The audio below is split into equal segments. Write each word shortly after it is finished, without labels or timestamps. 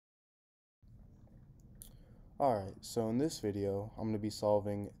Alright, so in this video, I'm going to be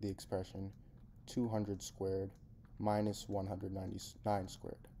solving the expression 200 squared minus 199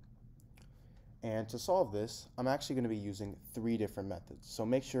 squared. And to solve this, I'm actually going to be using three different methods. So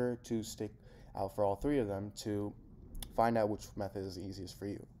make sure to stick out for all three of them to find out which method is the easiest for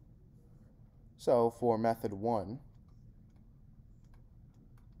you. So for method 1,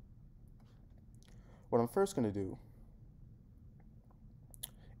 what I'm first going to do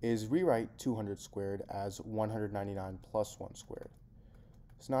is rewrite 200 squared as 199 plus 1 squared.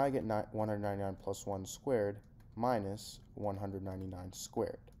 So now I get 199 plus 1 squared minus 199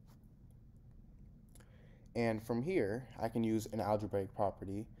 squared. And from here, I can use an algebraic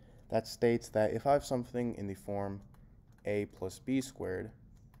property that states that if I have something in the form a plus b squared,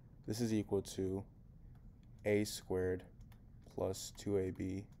 this is equal to a squared plus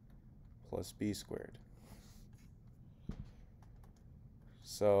 2ab plus b squared.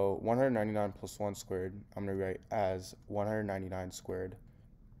 So 199 plus 1 squared, I'm going to write as 199 squared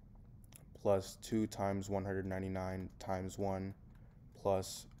plus 2 times 199 times 1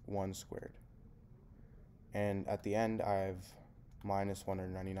 plus 1 squared. And at the end, I have minus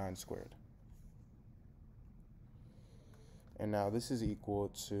 199 squared. And now this is equal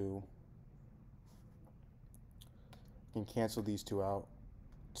to, you can cancel these two out,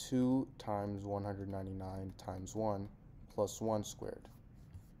 2 times 199 times 1 plus 1 squared.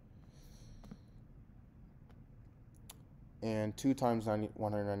 And 2 times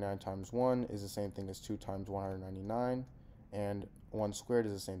 199 times 1 is the same thing as 2 times 199, and 1 squared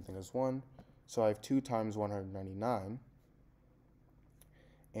is the same thing as 1. So I have 2 times 199,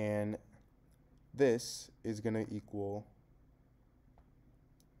 and this is going to equal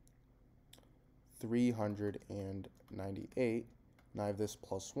 398, and I have this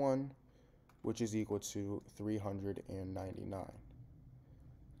plus 1, which is equal to 399.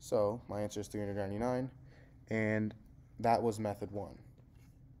 So my answer is 399, and that was method 1.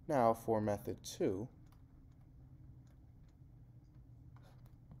 Now for method 2,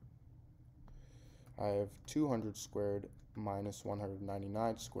 I have 200 squared minus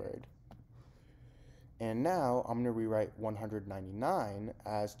 199 squared. And now I'm going to rewrite 199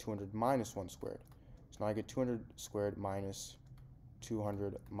 as 200 minus 1 squared. So now I get 200 squared minus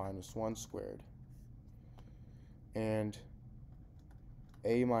 200 minus 1 squared. And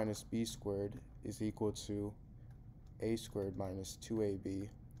a minus b squared is equal to a squared minus 2ab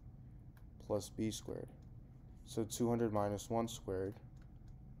plus b squared. So 200 minus 1 squared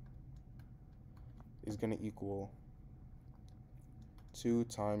is going to equal 2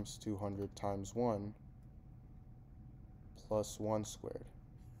 times 200 times 1 plus 1 squared.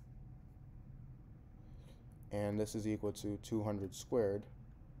 And this is equal to 200 squared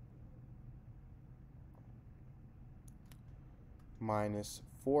minus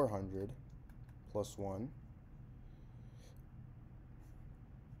 400 plus 1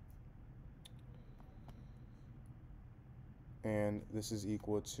 and this is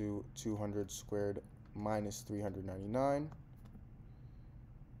equal to 200 squared minus 399.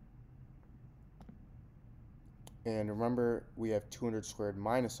 And remember, we have 200 squared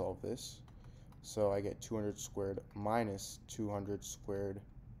minus all of this, so I get 200 squared minus 200 squared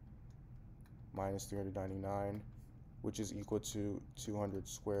minus 399, which is equal to 200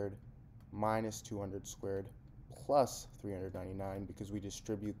 squared minus 200 squared plus 399, because we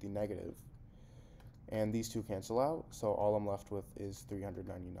distribute the negative. And these two cancel out, so all I'm left with is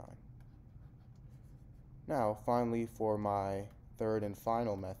 399. Now, finally, for my third and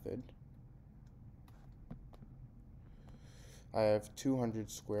final method, I have 200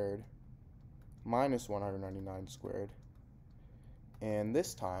 squared minus 199 squared. And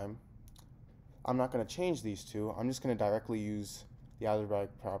this time, I'm not going to change these two. I'm just going to directly use the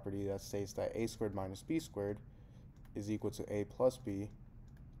algebraic property that states that a squared minus b squared is equal to a plus b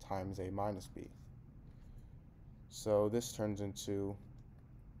times a minus b. So this turns into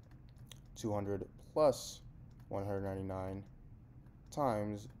 200 plus 199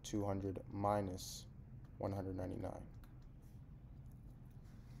 times 200 minus 199.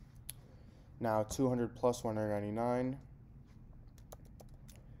 Now 200 plus 199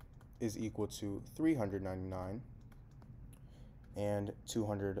 is equal to 399, and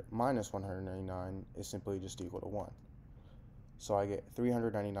 200 minus 199 is simply just equal to 1. So I get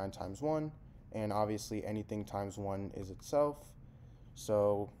 399 times 1, and obviously anything times 1 is itself,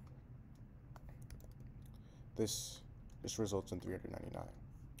 so this results in 399.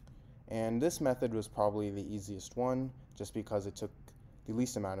 And this method was probably the easiest one, just because it took the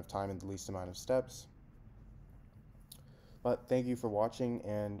least amount of time and the least amount of steps. But thank you for watching,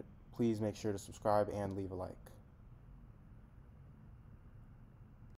 and please make sure to subscribe and leave a like.